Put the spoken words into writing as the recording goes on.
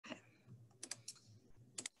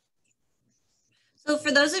So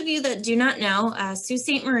for those of you that do not know, Sault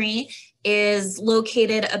Ste. Marie is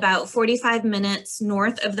located about 45 minutes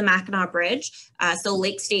north of the Mackinac Bridge. So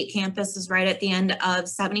Lake State campus is right at the end of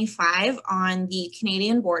 75 on the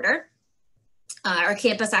Canadian border. Our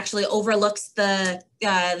campus actually overlooks the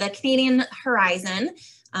Canadian horizon,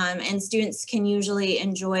 and students can usually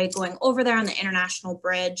enjoy going over there on the International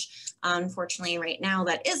Bridge. Unfortunately, right now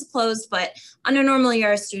that is closed, but on a normal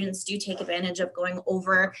year, students do take advantage of going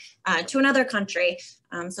over to another country.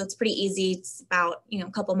 So it's pretty easy. It's about a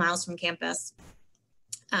couple miles from campus.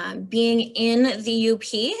 Being in the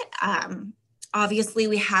UP, obviously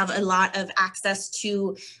we have a lot of access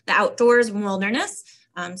to the outdoors and wilderness.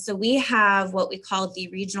 So we have what we call the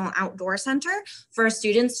Regional Outdoor Center for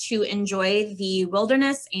students to enjoy the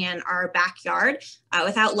wilderness and our backyard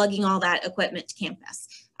without lugging all that equipment to campus.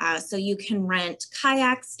 So you can rent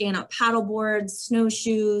kayaks, stand-up paddle boards,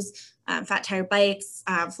 snowshoes, fat tire bikes,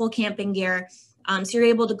 full camping gear. So you're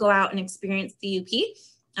able to go out and experience the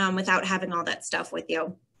UP without having all that stuff with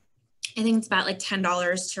you. I think it's about like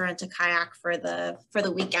 $10 to rent a kayak for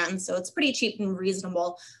the weekend, so it's pretty cheap and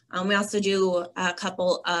reasonable. We also do a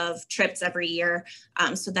couple of trips every year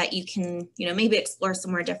so that you can, maybe explore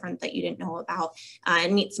somewhere different that you didn't know about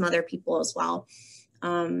and meet some other people as well.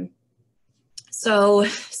 So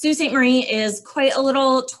Sault Ste. Marie is quite a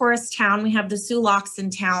little tourist town. We have the Soo Locks in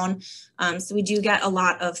town, so we do get a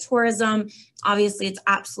lot of tourism. Obviously, it's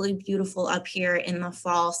absolutely beautiful up here in the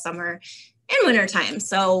fall, summer, and wintertime.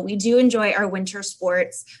 So we do enjoy our winter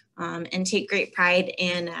sports and take great pride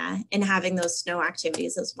in having those snow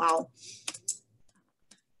activities as well.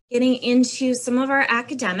 Getting into some of our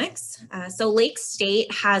academics. So Lake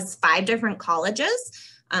State has 5 different colleges.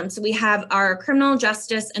 So we have our criminal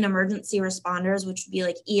justice and emergency responders, which would be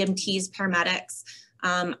like EMTs, paramedics,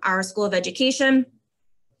 our School of Education,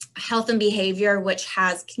 health and behavior, which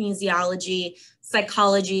has kinesiology,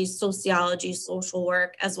 psychology, sociology, social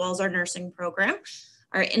work, as well as our nursing program.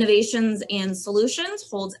 Our innovations and solutions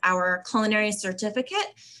holds our culinary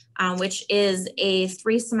certificate, which is a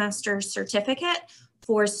 3-semester certificate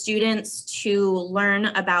for students to learn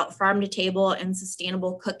about farm to table and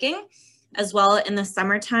sustainable cooking. As well, in the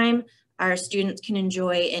summertime, our students can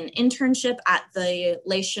enjoy an internship at the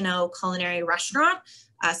Les Chenaux Culinary Restaurant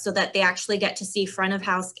so that they actually get to see front of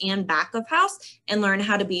house and back of house and learn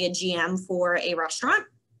how to be a GM for a restaurant.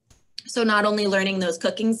 So not only learning those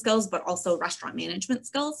cooking skills, but also restaurant management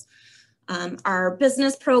skills. Our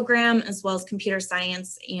business program, as well as computer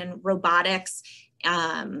science and robotics,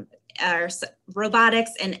 our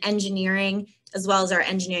robotics and engineering, as well as our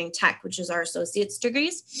engineering tech, which is our associate's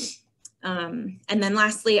degrees. And then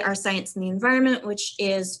lastly, our science and the environment, which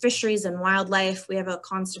is fisheries and wildlife. We have a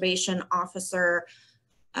conservation officer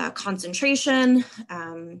concentration,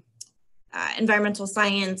 environmental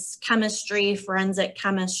science, chemistry, forensic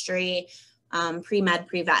chemistry, pre-med,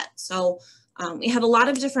 pre-vet. So we have a lot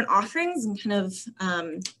of different offerings and kind of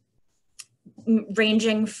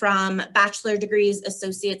ranging from bachelor degrees,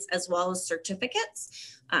 associates, as well as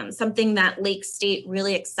certificates. Something that Lake State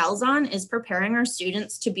really excels on is preparing our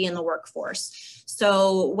students to be in the workforce.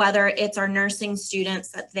 So whether it's our nursing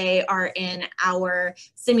students that they are in our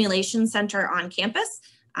simulation center on campus,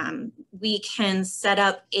 we can set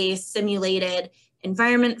up a simulated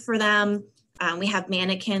environment for them. We have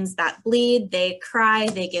mannequins that bleed, they cry,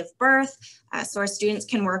 they give birth. So our students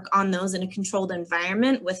can work on those in a controlled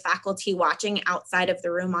environment with faculty watching outside of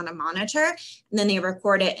the room on a monitor, and then they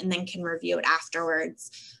record it and then can review it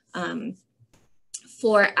afterwards.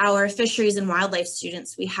 For our fisheries and wildlife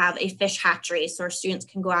students, we have a fish hatchery. So our students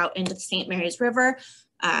can go out into the St. Mary's River,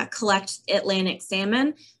 collect Atlantic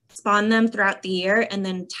salmon, spawn them throughout the year, and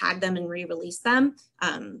then tag them and re-release them.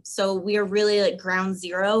 So we are really like ground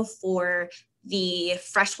zero for the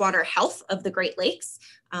freshwater health of the Great Lakes.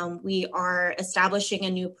 We are establishing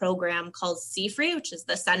a new program called CFRE, which is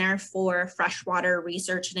the Center for Freshwater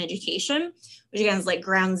Research and Education, which again is like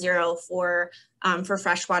ground zero for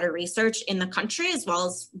freshwater research in the country as well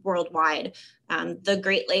as worldwide. The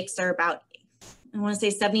Great Lakes are about, I want to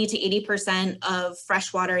say 70 to 80% of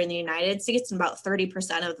freshwater in the United States and about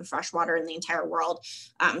 30% of the freshwater in the entire world.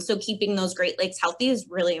 So keeping those Great Lakes healthy is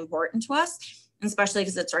really important to us, especially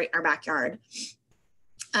because it's right in our backyard.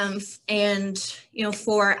 And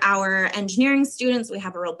for our engineering students, we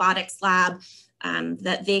have a robotics lab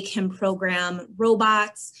that they can program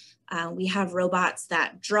robots. We have robots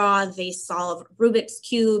that draw, they solve Rubik's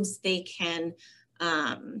Cubes, they can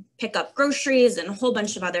pick up groceries and a whole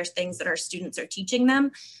bunch of other things that our students are teaching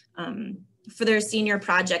them. For their senior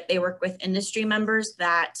project, they work with industry members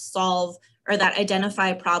that solve or that identify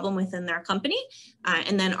a problem within their company.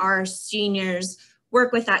 And then our seniors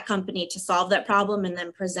work with that company to solve that problem and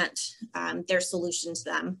then present their solution to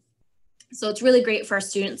them. So it's really great for our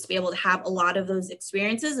students to be able to have a lot of those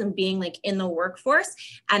experiences and being like in the workforce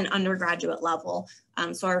and undergraduate level.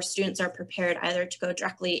 So our students are prepared either to go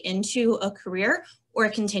directly into a career or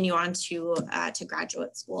continue on to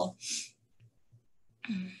graduate school.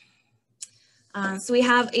 So we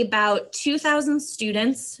have about 2,000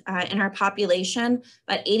 students in our population,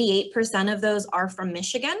 but 88% of those are from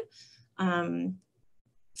Michigan. And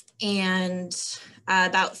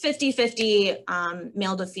about 50-50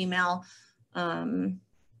 male to female. And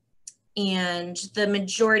the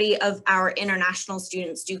majority of our international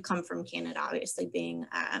students do come from Canada, obviously being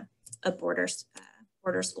a border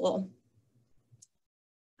school.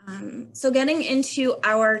 So getting into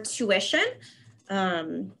our tuition,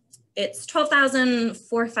 it's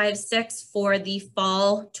 $12,456 for the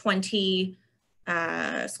fall 20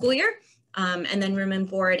 school year. And then room and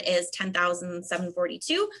board is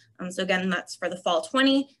 $10,742. So again, that's for the fall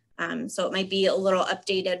 20. So it might be a little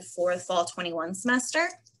updated for the fall 21 semester.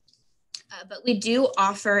 But we do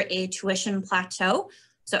offer a tuition plateau.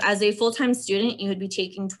 So as a full-time student, you would be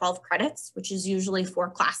taking 12 credits, which is usually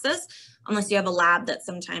 4 classes, unless you have a lab that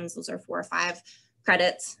sometimes those are 4 or 5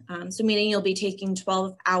 credits. So meaning you'll be taking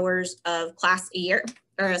 12 hours of class a year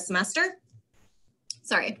or a semester.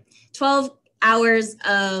 Sorry, 12 hours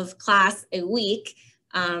of class a week,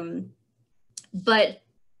 but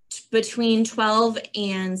between 12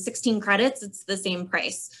 and 16 credits, it's the same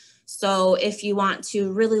price. So if you want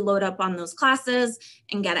to really load up on those classes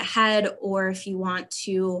and get ahead, or if you want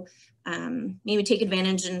to maybe take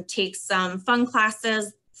advantage and take some fun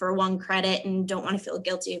classes for 1 credit and don't want to feel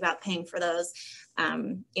guilty about paying for those,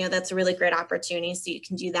 you know, that's a really great opportunity. So you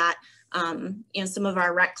can do that. You know, some of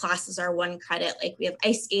our rec classes are 1 credit, like we have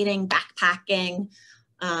ice skating, backpacking,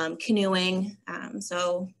 canoeing.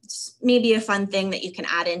 So it's maybe a fun thing that you can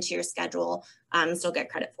add into your schedule and still get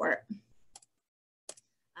credit for it.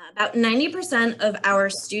 About 90% of our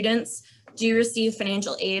students do receive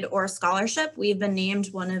financial aid or scholarship. We've been named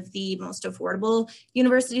one of the most affordable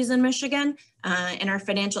universities in Michigan, and our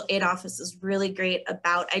financial aid office is really great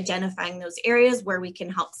about identifying those areas where we can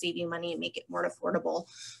help save you money and make it more affordable.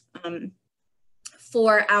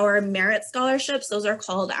 For our merit scholarships, those are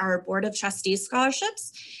called our Board of Trustees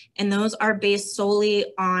scholarships, and those are based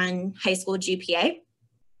solely on high school GPA.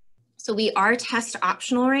 So we are test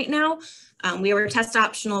optional right now. We were test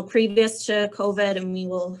optional previous to COVID, and we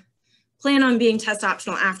will plan on being test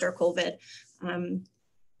optional after COVID.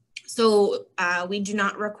 So we do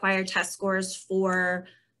not require test scores for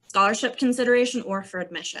scholarship consideration or for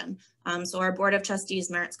admission. So our Board of Trustees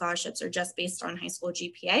merit scholarships are just based on high school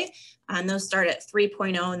GPA, and those start at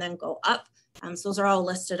 3.0 and then go up. So those are all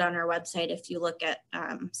listed on our website if you look at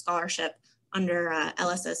scholarship under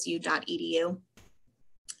lssu.edu.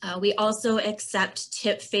 We also accept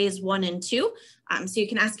TIP phase 1 and 2. So you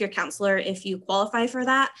can ask your counselor if you qualify for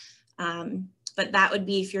that. But that would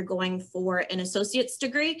be if you're going for an associate's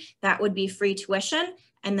degree, that would be free tuition.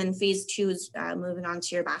 And then phase 2 is moving on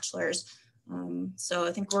to your bachelor's. So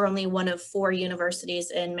I think we're only one of 4 universities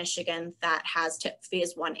in Michigan that has TIP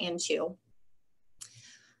phase 1 and 2.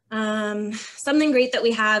 Something great that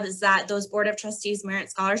we have is that those Board of Trustees merit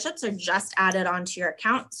scholarships are just added onto your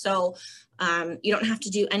account. So you don't have to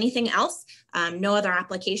do anything else, no other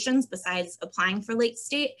applications besides applying for Lake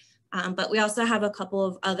State. But we also have a couple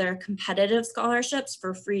of other competitive scholarships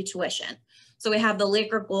for free tuition. So we have the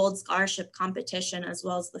Laker Gold Scholarship Competition as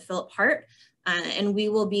well as the Philip Hart, and we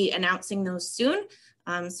will be announcing those soon.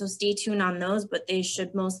 So stay tuned on those, but they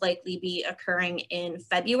should most likely be occurring in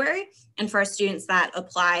February. And for our students that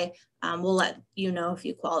apply, we'll let you know if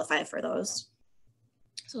you qualify for those.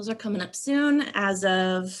 So those are coming up soon as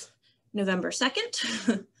of November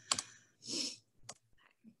 2nd.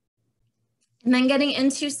 And then getting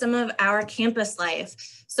into some of our campus life.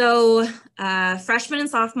 So freshmen and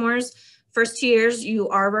sophomores, first 2 years, you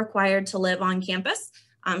are required to live on campus.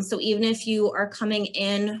 So even if you are coming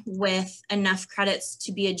in with enough credits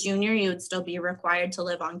to be a junior, you would still be required to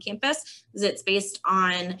live on campus because it's based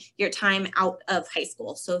on your time out of high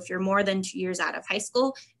school. So if you're more than 2 years out of high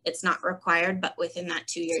school, it's not required, but within that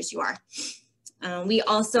 2 years you are. We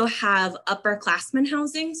also have upperclassmen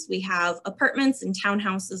housings. We have apartments and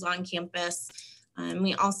townhouses on campus.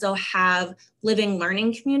 We also have living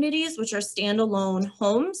learning communities, which are standalone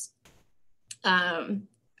homes.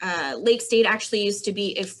 Lake State actually used to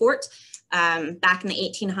be a fort back in the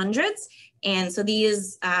 1800s. And so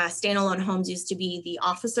these standalone homes used to be the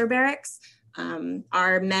officer barracks.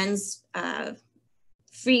 Our men's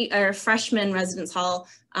freshman residence hall,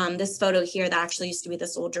 this photo here, that actually used to be the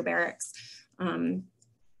soldier barracks.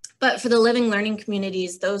 But for the living learning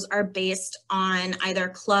communities, those are based on either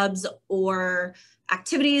clubs or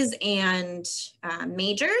activities and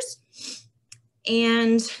majors.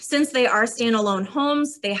 And since they are standalone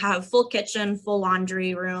homes, they have full kitchen, full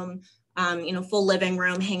laundry room, full living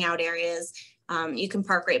room, hangout areas. You can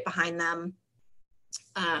park right behind them.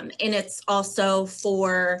 And it's also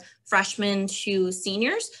for freshmen to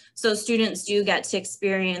seniors. So students do get to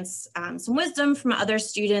experience some wisdom from other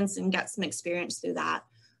students and get some experience through that.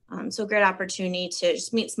 So a great opportunity to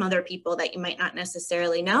just meet some other people that you might not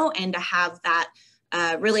necessarily know and to have that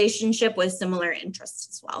relationship with similar interests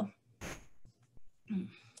as well.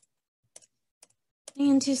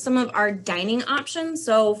 Into some of our dining options.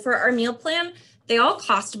 So for our meal plan, they all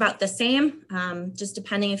cost about the same, just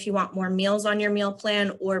depending if you want more meals on your meal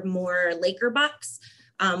plan or more Laker bucks,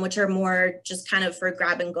 which are more just kind of for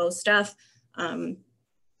grab and go stuff.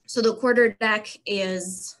 So the quarter deck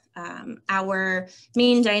is our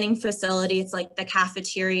main dining facility. It's like the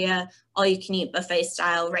cafeteria, all you can eat buffet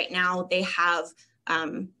style. Right now they have,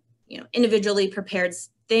 individually prepared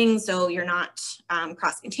things, so you're not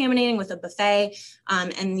cross-contaminating with a buffet,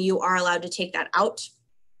 and you are allowed to take that out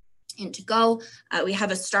and to go. We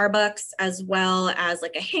have a Starbucks as well as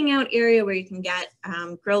like a hangout area where you can get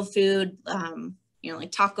grilled food,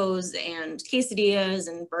 like tacos and quesadillas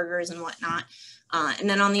and burgers and whatnot. And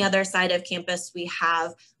then on the other side of campus, we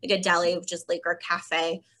have like a deli, which is Laker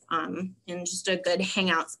Cafe, and just a good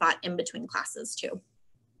hangout spot in between classes too.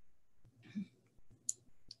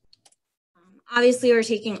 Obviously, we're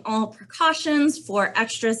taking all precautions for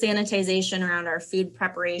extra sanitization around our food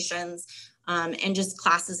preparations and just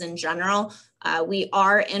classes in general. We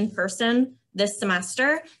are in person this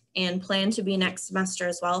semester and plan to be next semester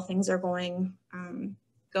as well. Things are going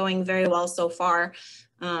very well so far.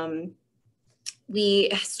 We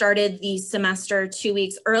started the semester 2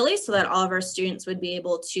 weeks early so that all of our students would be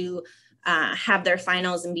able to have their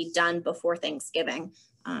finals and be done before Thanksgiving.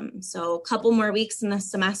 So a couple more weeks in the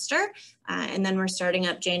semester, and then we're starting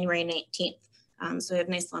up January 19th. So we have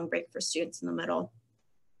a nice long break for students in the middle.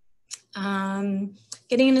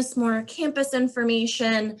 Getting into some more campus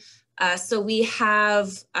information. So we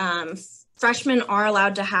have freshmen are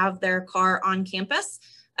allowed to have their car on campus.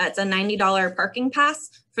 It's a $90 parking pass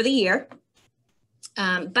for the year.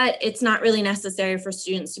 But it's not really necessary for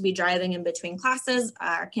students to be driving in between classes.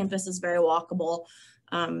 Our campus is very walkable.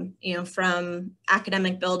 From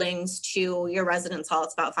academic buildings to your residence hall,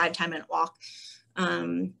 it's about a 5-10 minute walk.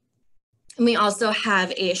 And we also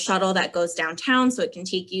have a shuttle that goes downtown, so it can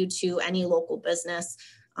take you to any local business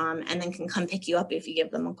and then can come pick you up if you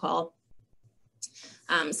give them a call.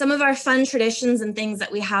 Some of our fun traditions and things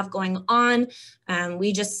that we have going on,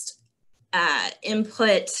 we just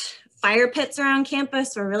input fire pits around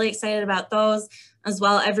campus. We're really excited about those. As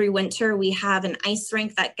well, every winter we have an ice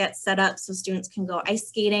rink that gets set up so students can go ice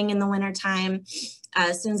skating in the wintertime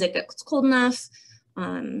as soon as it gets cold enough.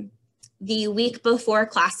 The week before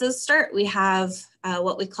classes start, we have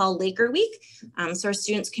what we call Laker Week. So our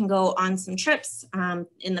students can go on some trips.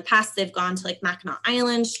 In the past, they've gone to like Mackinac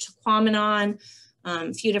Island, to Quamanon,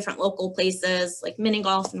 a few different local places like mini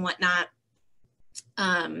golf and whatnot.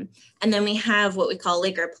 And then we have what we call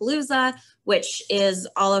Laker Palooza, which is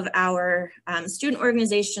all of our student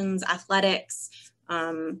organizations, athletics,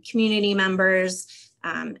 community members.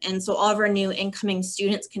 And so all of our new incoming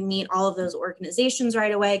students can meet all of those organizations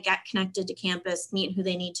right away, get connected to campus, meet who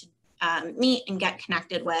they need to meet and get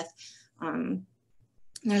connected with.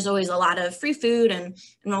 There's always a lot of free food and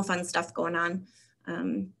real fun stuff going on.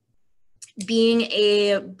 Being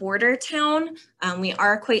a border town, we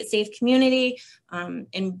are a quite safe community,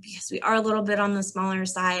 and because we are a little bit on the smaller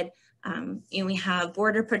side, we have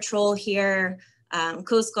Border Patrol here,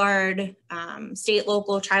 Coast Guard, state,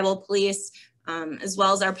 local, tribal police, as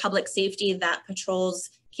well as our public safety that patrols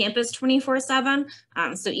campus 24/7.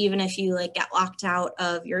 So even if you like get locked out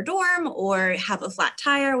of your dorm or have a flat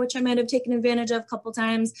tire, which I might have taken advantage of a couple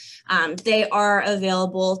times, they are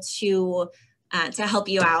available to help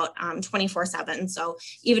you out 24/7. So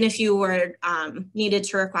even if you were needed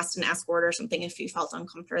to request an escort or something, if you felt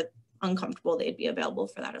uncomfortable, they'd be available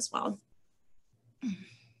for that as well.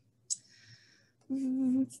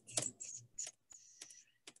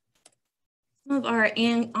 Some of our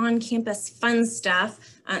on-campus fun stuff.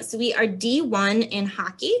 So we are D1 in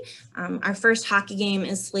hockey. Our first hockey game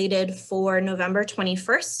is slated for November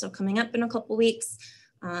 21st, so coming up in a couple weeks.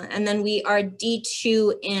 And then we are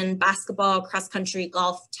D2 in basketball, cross country,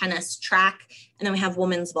 golf, tennis, track, and then we have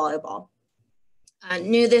women's volleyball.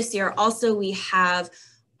 New this year also, we have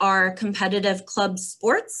our competitive club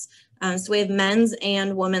sports. So we have men's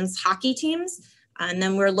and women's hockey teams. And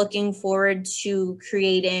then we're looking forward to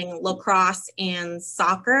creating lacrosse and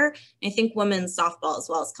soccer. I think women's softball as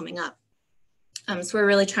well is coming up. So we're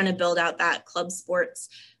really trying to build out that club sports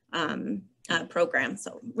program.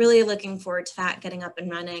 So really looking forward to that getting up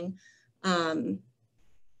and running.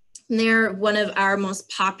 There, one of our most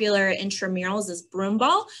popular intramurals is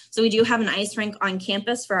broomball. So we do have an ice rink on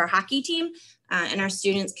campus for our hockey team, and our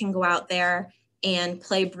students can go out there and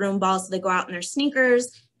play broomball. So they go out in their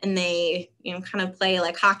sneakers and they, kind of play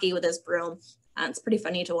like hockey with this broom. It's pretty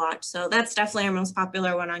funny to watch. So that's definitely our most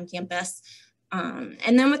popular one on campus.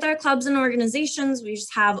 And then with our clubs and organizations, we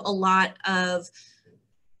just have a lot of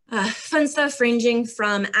fun stuff ranging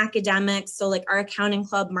from academics. So like our accounting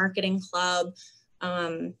club, marketing club,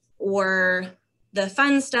 or the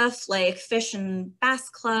fun stuff like fish and bass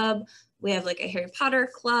club. We have like a Harry Potter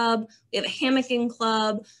club. We have a hammocking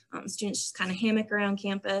club. Students just kind of hammock around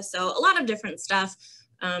campus. So a lot of different stuff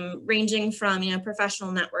ranging from,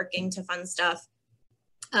 professional networking to fun stuff.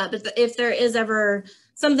 But if there is ever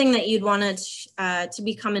something that you'd want to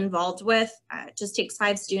become involved with, it just takes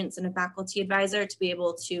 5 students and a faculty advisor to be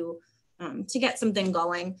able to get something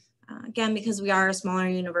going. Again, because we are a smaller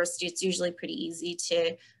university, it's usually pretty easy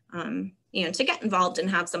to, to get involved and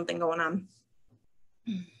have something going on.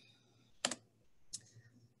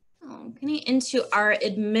 Getting into our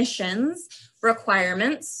admissions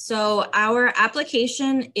requirements. So our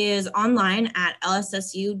application is online at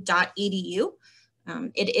lssu.edu.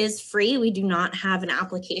 It is free. We do not have an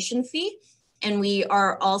application fee, and we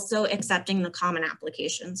are also accepting the common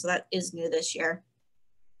application. So that is new this year.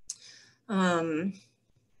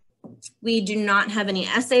 We do not have any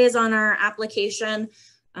essays on our application.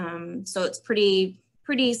 So it's pretty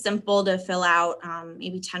simple to fill out,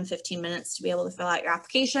 maybe 10-15 minutes to be able to fill out your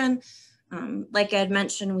application. Like I had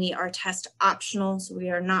mentioned, we are test optional, so we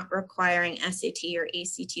are not requiring SAT or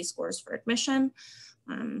ACT scores for admission.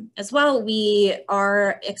 As well, we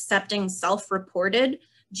are accepting self-reported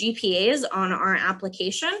GPAs on our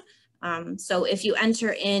application. So if you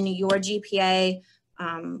enter in your GPA,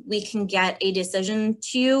 we can get a decision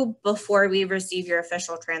to you before we receive your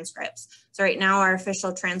official transcripts. So right now our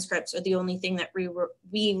official transcripts are the only thing that we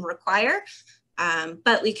require,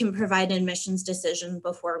 but we can provide an admissions decision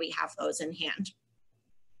before we have those in hand.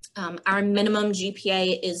 Our minimum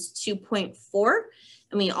GPA is 2.4.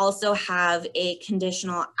 And we also have a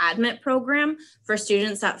conditional admit program for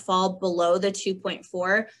students that fall below the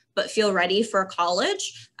 2.4 but feel ready for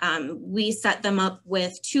college. We set them up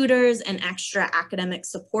with tutors and extra academic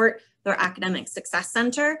support through our Academic Success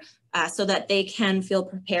Center so that they can feel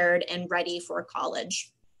prepared and ready for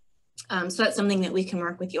college. So that's something that we can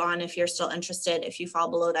work with you on if you're still interested, if you fall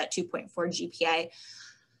below that 2.4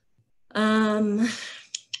 GPA.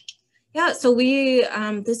 Yeah, so we,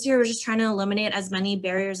 this year, we're just trying to eliminate as many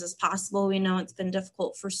barriers as possible. We know it's been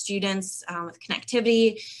difficult for students with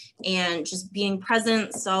connectivity and just being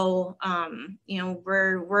present. So,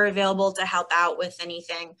 we're available to help out with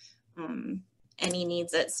anything, any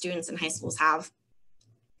needs that students in high schools have.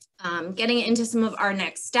 Getting into some of our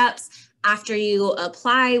next steps. After you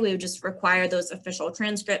apply, we would just require those official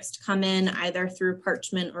transcripts to come in either through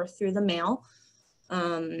Parchment or through the mail.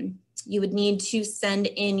 You would need to send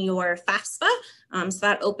in your FAFSA. So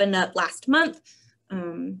that opened up last month.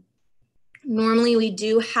 Normally we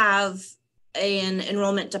do have an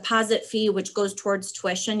enrollment deposit fee, which goes towards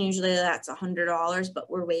tuition. Usually that's $100, but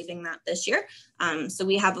we're waiving that this year. So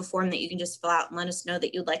we have a form that you can just fill out and let us know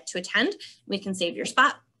that you'd like to attend. We can save your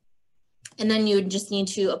spot. And then you would just need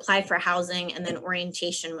to apply for housing and then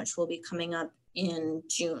orientation, which will be coming up in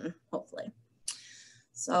June, hopefully.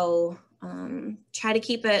 So try to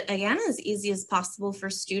keep it, again, as easy as possible for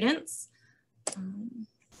students.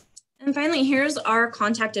 And finally, here's our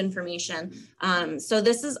contact information. So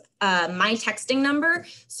this is my texting number.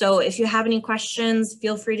 So if you have any questions,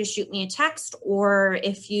 feel free to shoot me a text, or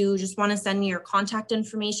if you just want to send me your contact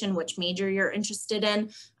information, which major you're interested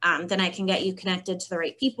in, then I can get you connected to the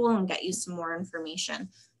right people and get you some more information.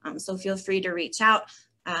 So feel free to reach out,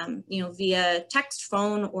 via text,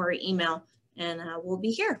 phone, or email, and we'll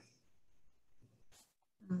be here.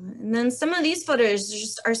 And then some of these photos are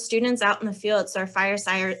just our students out in the field. So our fire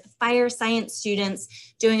science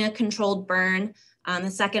students doing a controlled burn. The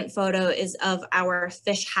second photo is of our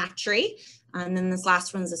fish hatchery. And then this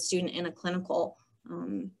last one is a student in a clinical.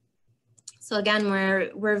 So again,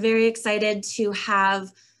 we're very excited to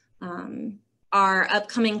have our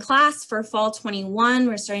upcoming class for fall 21.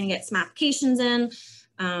 We're starting to get some applications in.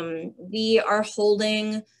 We are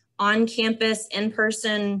holding on-campus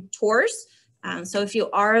in-person tours. So if you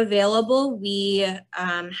are available, we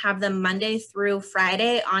have them Monday through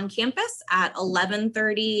Friday on campus at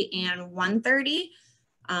 11:30 and 1:30.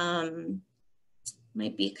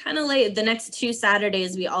 Might be kind of late. The next 2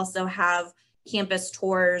 Saturdays, we also have campus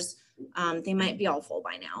tours. They might be all full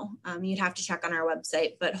by now. You'd have to check on our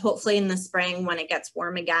website, but hopefully in the spring when it gets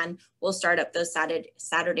warm again, we'll start up those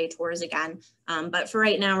Saturday tours again. But for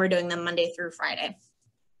right now, we're doing them Monday through Friday.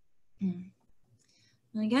 And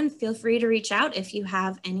again, feel free to reach out if you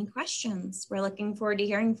have any questions. We're looking forward to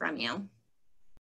hearing from you.